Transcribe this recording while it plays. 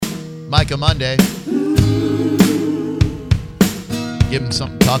Micah Monday. Give him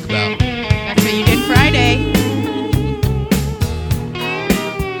something to talk about. That's what you did Friday.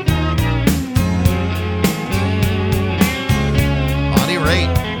 Bonnie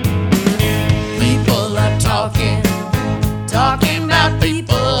Raitt. People are talking about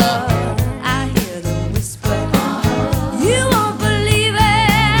people. I hear them whisper. You won't believe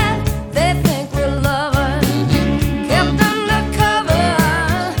it. They think we're lovers. Kept undercover.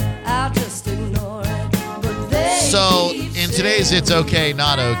 I'll just ignore it. But they So, in today's It's Okay,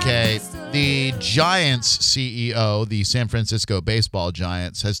 Not Okay, the Giants CEO, the San Francisco Baseball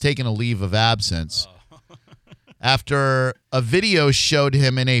Giants, has taken a leave of absence after a video showed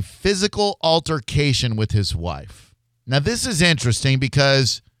him in a physical altercation with his wife. Now, this is interesting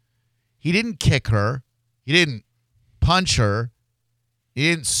because he didn't kick her. He didn't punch her. He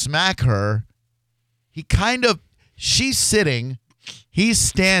didn't smack her. She's sitting. He's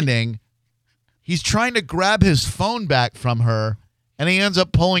standing. He's trying to grab his phone back from her, and he ends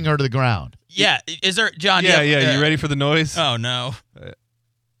up pulling her to the ground. Yeah. Is there, John? Yeah. You ready for the noise? Oh, no.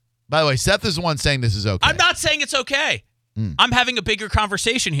 By the way, Seth is the one saying this is okay. I'm not saying it's okay. I'm having a bigger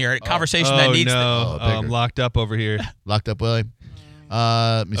conversation here. A conversation that needs no. bigger. I'm locked up over here. Locked up, Willie?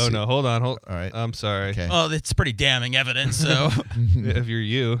 Let me see. No. Hold on. All right. I'm sorry. Okay. Well, it's pretty damning evidence, so. If you're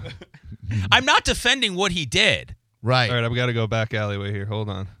you. I'm not defending what he did. Right. All right, I've got to go back alleyway here. Hold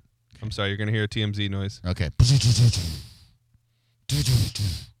on. I'm sorry. You're going to hear a TMZ noise. Okay.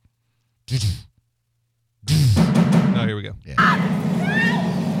 Oh, here we go. Yeah.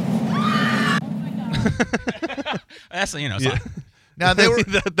 That's, Yeah. Now, they were...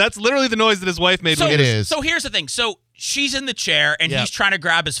 That's literally the noise that his wife made. So, when It is. So here's the thing. So she's in the chair, and Yep. he's trying to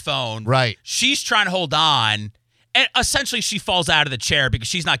grab his phone. Right. She's trying to hold on, and essentially she falls out of the chair because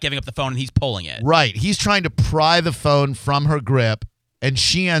she's not giving up the phone, and he's pulling it. Right. He's trying to pry the phone from her grip, and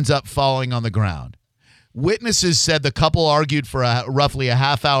she ends up falling on the ground. Witnesses said the couple argued for roughly a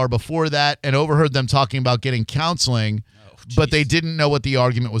half hour before that and overheard them talking about getting counseling, but they didn't know what the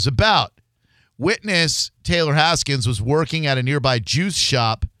argument was about. Witness Taylor Haskins was working at a nearby juice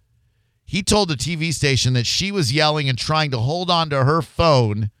shop. He told the TV station that she was yelling and trying to hold on to her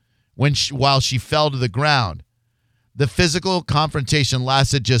phone while she fell to the ground. The physical confrontation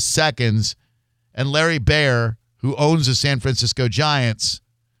lasted just seconds, and Larry Baer, who owns the San Francisco Giants,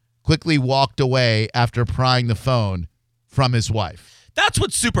 quickly walked away after prying the phone from his wife. That's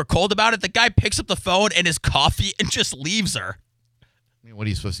what's super cold about it. The guy picks up the phone and his coffee and just leaves her. I mean, what are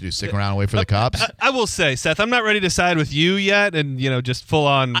you supposed to do, stick around and wait for the cops? I will say, Seth, I'm not ready to side with you yet, and just full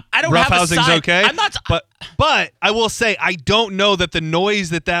on I don't have a roughhousing's side. okay. I'm not. But I will say, I don't know that the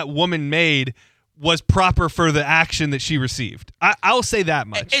noise that woman made was proper for the action that she received. I'll say that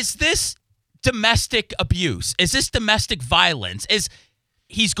much. Is this domestic abuse? Is this domestic violence? Is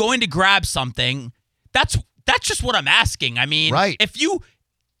he's going to grab something? That's just what I'm asking. I mean, Right. if you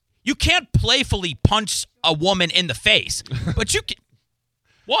can't playfully punch a woman in the face, but you can.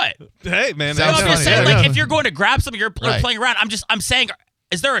 What? Hey, man. Sounds I'm funny. just saying, Yeah. like, if you're going to grab something, you're Right. playing around. I'm saying,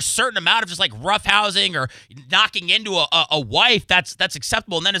 is there a certain amount of just like roughhousing or knocking into a wife that's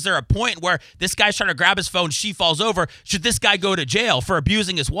acceptable? And then is there a point where this guy's trying to grab his phone, she falls over? Should this guy go to jail for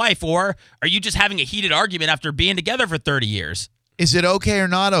abusing his wife, or are you just having a heated argument after being together for 30 years? Is it okay or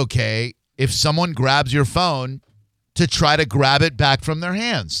not okay if someone grabs your phone to try to grab it back from their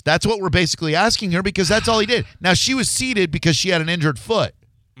hands? That's what we're basically asking here, because that's all he did. Now, she was seated because she had an injured foot.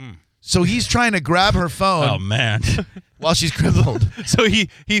 So he's trying to grab her phone Oh man! while she's crippled. So he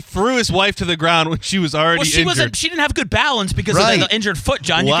threw his wife to the ground when she was already Well, she injured. She didn't have good balance because Right. of the injured foot,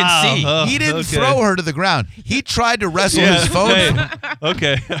 John. You Wow. can see. Oh, He didn't okay. throw her to the ground. He tried to wrestle his phone. Hey,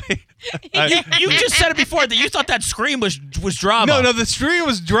 okay. You just said it before that you thought that scream was drama. No, the scream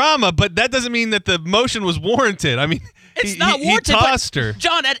was drama, but that doesn't mean that the motion was warranted. I mean, It's not warranted. He tossed but her.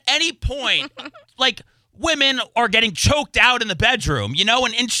 John, at any point, like, women are getting choked out in the bedroom,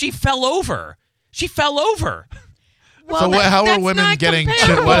 and she fell over. She fell over. Well, So how are that's women not getting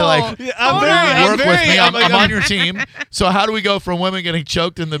comparable. like? Yeah, I'm Hold very- on. I'm Work very- with me. I'm I'm- on your team. So how do we go from women getting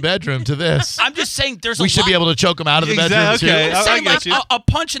choked in the bedroom to this? I'm just saying there's We a should lot. be able to choke them out of the bedroom Exactly. Okay. too. I'm saying, I like, get you. a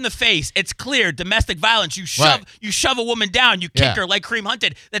punch in the face, it's clear domestic violence. You shove a woman down, you kick Yeah. her like Kareem Hunt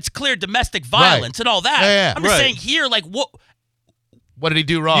did. That's clear domestic violence and all that. Yeah. I'm just Right. saying here, like, what? What did he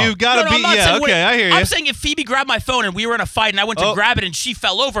do wrong? You got to I'm be. not Yeah, saying okay, I hear you. I'm saying if Phoebe grabbed my phone and we were in a fight and I went to Oh. grab it and she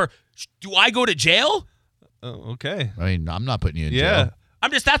fell over, do I go to jail? Oh, okay. I mean, I'm not putting you in Yeah. jail.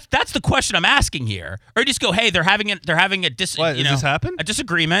 I'm just that's the question I'm asking here. Or you just go, hey, they're having a What, does this happen? a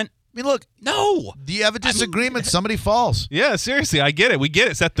disagreement. I mean, look, No. do you have a disagreement? Somebody falls. Yeah, seriously, I get it. We get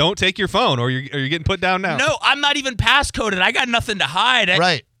it. Seth, don't take your phone, or you're getting put down now. No, I'm not even passcoded. I got nothing to hide.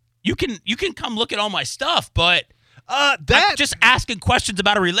 Right. you can come look at all my stuff, but I'm That just asking questions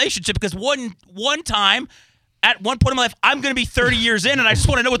about a relationship because one time. At one point in my life, I'm going to be 30 years in, and I just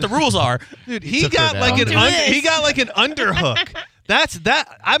want to know what the rules are. dude, he took her got like down. he got like an underhook. That's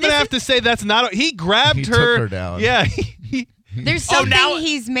that. I'm gonna have to say that's not. He grabbed He her. took her down. Yeah. There's Oh, something now-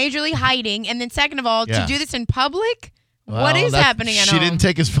 he's majorly hiding, and then second of all, Yeah. to do this in public, what Well, is that's- happening at She home? didn't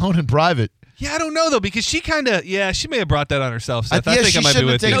take his phone in private. Yeah, I don't know though because she kind of she may have brought that on herself. Seth. I yeah, think she I might be shouldn't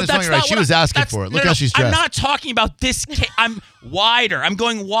have with taken you. his phone. You're right. She what was I- asking that's- for it. Look how she's I'm dressed. not talking about this. I'm wider. I'm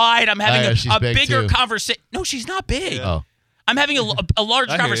going wide. I'm having yeah, she's a big, bigger too. conversation. No, she's not big. Oh. I'm having a large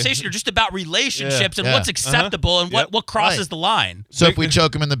I hear you. conversation here just about relationships and Yeah. what's acceptable and Yep. what crosses Right. the line. So if we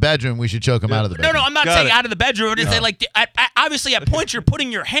choke him in the bedroom, we should choke him out of the No, bedroom. I'm not Got saying it. out of the bedroom. I'm just saying, like, obviously at points you're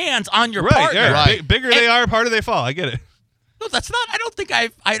putting your hands on your Right, partner. yeah. Right. Bigger they are, harder they fall. I get it. No, that's not. I don't think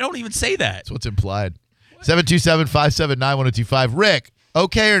I don't even say that. That's what's implied. 727-579-1025. Rick,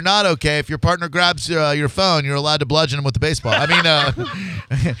 okay or not okay? If your partner grabs your phone, you're allowed to bludgeon him with the baseball. I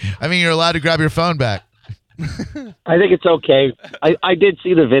mean, you're allowed to grab your phone back. I think it's okay. I did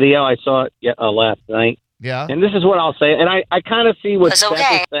see the video. I saw it last night. Yeah. And this is what I'll say. And I kind of see what Seth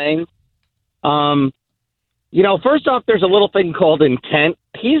is saying. First off, there's a little thing called intent.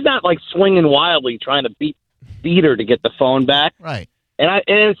 He's not like swinging wildly trying to beat her to get the phone back. Right. And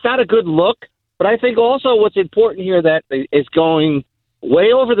it's not a good look. But I think also what's important here that is going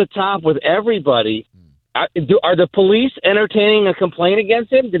way over the top with everybody. Are the police entertaining a complaint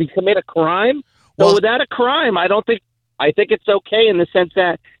against him? Did he commit a crime? Well- So without a crime, I think it's okay in the sense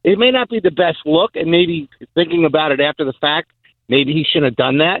that it may not be the best look, and maybe thinking about it after the fact, maybe he shouldn't have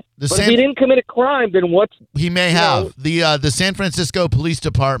done that. The But same- if he didn't commit a crime, then what's He may have. The San Francisco Police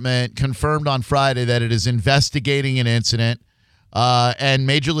Department confirmed on Friday that it is investigating an incident. And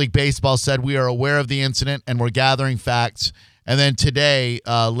Major League Baseball said we are aware of the incident and we're gathering facts. And then today,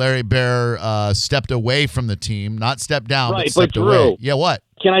 Larry Bear stepped away from the team, not stepped down, Right, but stepped but away. Drew- Yeah, what?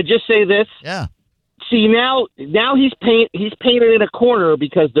 Can I just say this? Yeah. See, now he's painted in a corner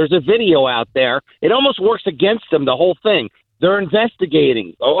because there's a video out there. It almost works against him, the whole thing. They're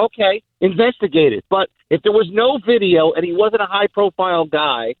investigating. Oh, okay, investigate it. But if there was no video and he wasn't a high-profile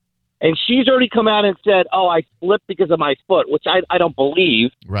guy, and she's already come out and said, oh, I slipped because of my foot, which I don't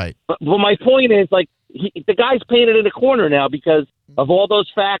believe. Right. But my point is, like, the guy's painted in a corner now because of all those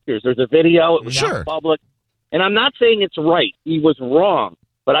factors. There's a video. It was out Sure. in public. And I'm not saying it's right. He was wrong.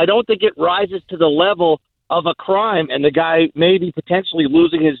 But I don't think it rises to the level of a crime and the guy maybe potentially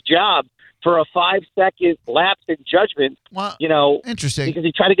losing his job for a 5-second lapse in judgment, Well, interesting. because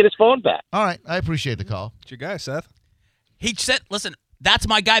he tried to get his phone back. All right. I appreciate the call. It's your guy, Seth. He said, "Listen, that's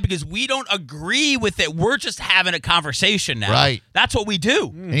my guy because we don't agree with it. We're just having a conversation now. Right. That's what we do."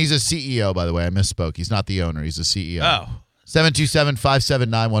 And he's a CEO, by the way. I misspoke. He's not the owner. He's a CEO. Oh.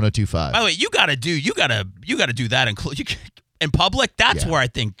 727-579-1025. By the way, you gotta do that in public. That's Yeah. where I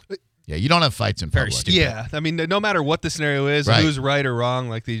think Yeah, you don't have fights in Very public. stupid. Yeah, I mean, no matter what the scenario is, Right. who's right or wrong,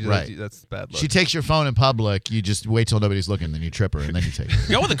 like these, Right. that's bad luck. She takes your phone in public. You just wait till nobody's looking, then you trip her, and then you take it.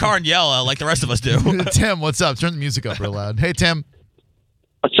 go in the car and yell like the rest of us do. Tim, what's up? Turn the music up real loud. Hey, Tim.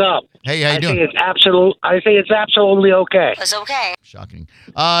 What's up? Hey, how you doing? I think it's absolutely okay. Shocking.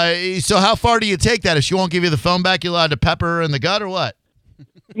 So how far do you take that? If she won't give you the phone back, you're allowed to pepper her in the gut or what?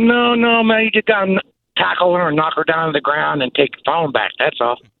 No, man, you just gotta tackle her and knock her down to the ground and take the phone back. That's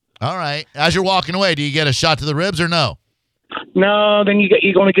all. All right. As you're walking away, do you get a shot to the ribs or no? No, then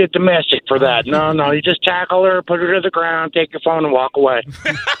you're going to get domestic for that. No, you just tackle her, put her to the ground, take your phone, and walk away.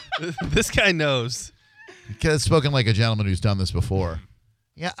 This guy knows. It's spoken like a gentleman who's done this before.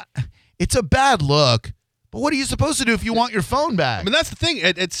 Yeah, it's a bad look. But what are you supposed to do if you want your phone back? I mean, that's the thing.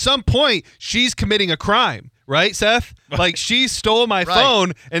 At some point, she's committing a crime, right, Seth? Like, she stole my Right.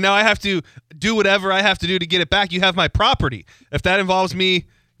 phone, and now I have to do whatever I have to do to get it back. You have my property. If that involves me,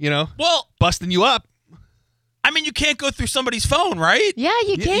 Well, busting you up. I mean, you can't go through somebody's phone, right? Yeah,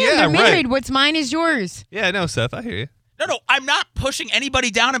 you can. yeah, They're married. right. What's mine is yours. Yeah, no, Seth, I hear you. No, I'm not pushing anybody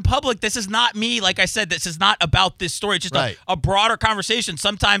down in public. This is not me. Like I said, this is not about this story. It's just Right. a broader conversation.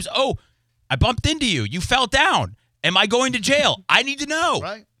 Sometimes, I bumped into you. You fell down. Am I going to jail? I need to know.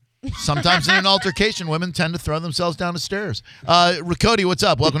 Right. Sometimes in an altercation, women tend to throw themselves down the stairs. Cody, what's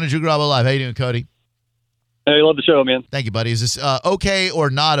up? Welcome to Drew Garabo Live. How you doing, Cody? Hey, love the show, man. Thank you, buddy. Is this okay or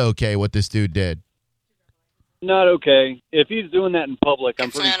not okay what this dude did? Not okay. If he's doing that in public,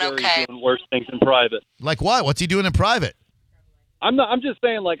 I'm pretty sure he's doing worse things in private. Like what? What's he doing in private? I'm just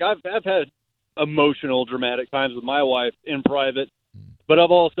saying, like, I've had emotional, dramatic times with my wife in private, but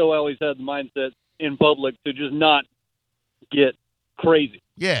I've also always had the mindset in public to just not get crazy.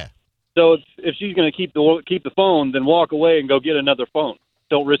 Yeah. So if she's going to keep the phone, then walk away and go get another phone.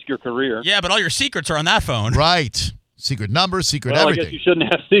 don't risk your career. Yeah, but all your secrets are on that phone. Right. Secret number, secret Well, I everything. guess you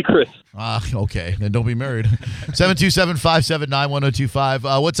shouldn't have secrets. Okay. Then don't be married.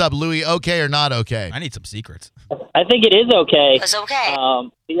 727-579-1025. What's up, Louis? Okay or not okay? I need some secrets. I think it is okay. It's okay.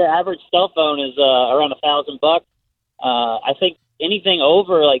 The average cell phone is around $1,000. I think anything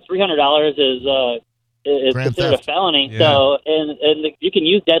over like $300 is Grand considered theft. a felony. Yeah. So, you can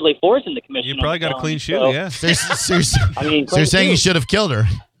use deadly force in the commission. You of probably got a felony. clean sheet, So, yeah. So I mean, you're saying you should have killed her.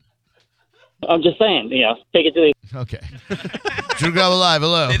 I'm just saying, take it to the. Okay. Drew Garabo Live,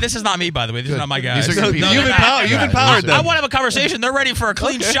 hello. Hey, this is not me, by the way. This is Good. not my guys. These are your people. You've empowered Yeah, them. I want to have a conversation. They're ready for a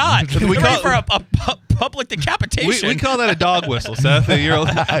clean shot. We They're ready call- for a public decapitation. We call that a dog whistle, Seth.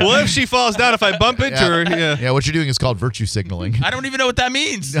 What if she falls down if I bump into her? Yeah. Yeah, what you're doing is called virtue signaling. I don't even know what that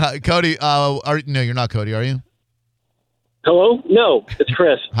means. Cody, no, you're not Cody, are you? Hello? No, it's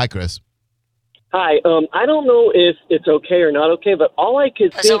Chris. Hi, Chris. Hi. I don't know if it's okay or not okay, but all I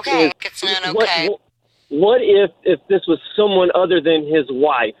could It's think okay. is It's not okay. what if this was someone other than his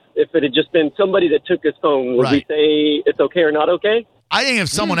wife? If it had just been somebody that took his phone, would we Right. say it's okay or not okay? I think if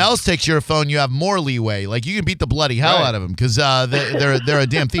someone else takes your phone, you have more leeway. Like you can beat the bloody hell Right. out of them because they're a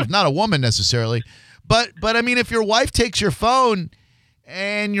damn thief. Not a woman necessarily, but I mean, if your wife takes your phone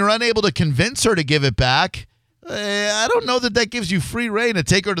and you're unable to convince her to give it back, I don't know that gives you free reign to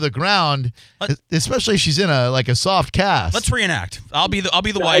take her to the ground, especially if she's in a soft cast. Let's reenact. I'll be the I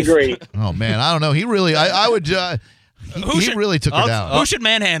wife. agree. Oh man, I don't know. He really, I would. He really took her down. Who should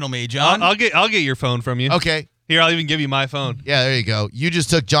manhandle me, John? I'll get your phone from you. Okay. Here, I'll even give you my phone. Yeah, there you go. You just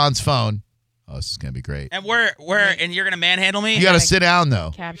took John's phone. Oh, this is gonna be great. and and you're gonna manhandle me? You got to sit down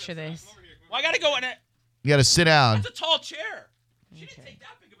though. Capture this. Well, I gotta go in it. You got to sit down. That's a tall chair. She didn't take that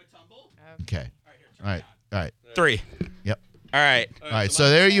big of a tumble. Okay. All right. All right. 3. Yep. All right. All right. So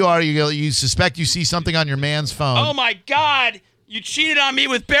there you are. You suspect you see something on your man's phone. Oh my God! You cheated on me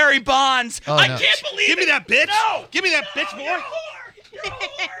with Barry Bonds. Oh, I no. can't believe Give me it. that bitch. No. Give me that bitch, You're a boy. whore. You're a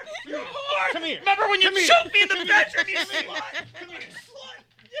whore. You're a whore. Come here. Remember when you Come here. choked me in the bedroom, you slut? You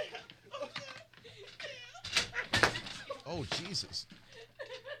slut. Oh, Jesus.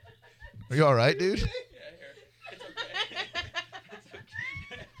 Are you all right, dude?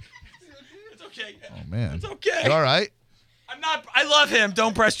 It's okay. Oh man. It's okay. You all right? I love him.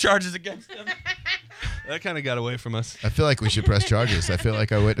 Don't press charges against him. That kind of got away from us. I feel like we should press charges. I feel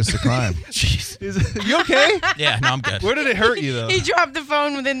like I witnessed a crime. Jeez. You okay? Yeah, no, I'm good. Where did it hurt you, though? He dropped the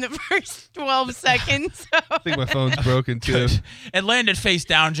phone within the first 12 seconds. I think my phone's broken, too. It landed face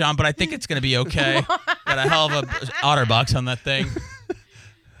down, John, but I think it's gonna be okay. Got a hell of a OtterBox on that thing.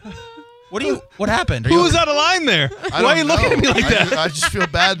 What happened? Who was out of line there? I Why are you don't looking know. at me like that? I just feel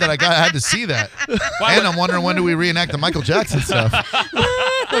bad that I had to see that. And I'm wondering when do we reenact the Michael Jackson stuff?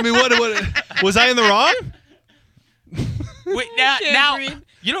 I mean, what was I in the wrong? Wait, now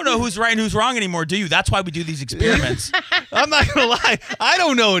you don't know who's right and who's wrong anymore, do you? That's why we do these experiments. I'm not gonna lie. I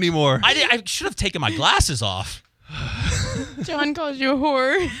don't know anymore. I should have taken my glasses off. John calls you a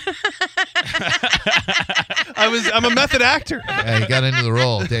whore. I'm a method actor. Yeah, he got into the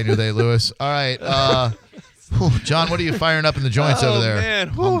role, Daniel Day-Lewis. All right. John, what are you firing up in the joints over there?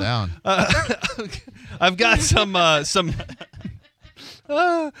 Man. Calm Whew. down. I've got some.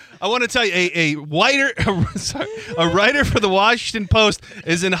 I want to tell you, a writer for the Washington Post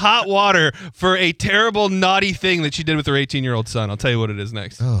is in hot water for a terrible, naughty thing that she did with her 18-year-old son. I'll tell you what it is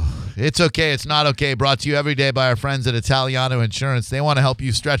next. It's okay. It's not okay. Brought to you every day by our friends at Italiano Insurance. They want to help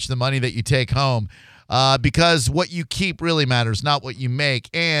you stretch the money that you take home because what you keep really matters, not what you make.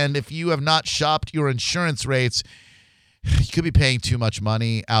 And if you have not shopped your insurance rates, you could be paying too much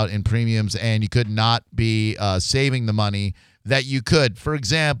money out in premiums and you could not be saving the money that you could. For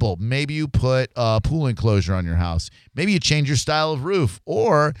example, maybe you put a pool enclosure on your house. Maybe you change your style of roof.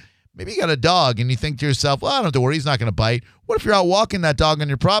 Or maybe you got a dog and you think to yourself, well, I don't have to worry. He's not going to bite. What if you're out walking that dog on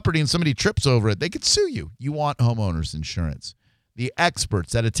your property and somebody trips over it? They could sue you. You want homeowners insurance. The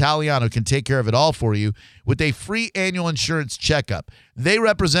experts at Italiano can take care of it all for you with a free annual insurance checkup. They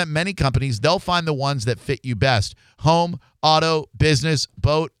represent many companies. They'll find the ones that fit you best. Home, auto, business,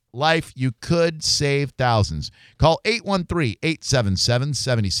 boat, life. You could save thousands. Call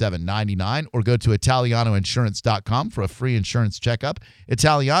 813-877-7799 or go to ItalianoInsurance.com for a free insurance checkup.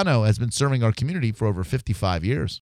 Italiano has been serving our community for over 55 years.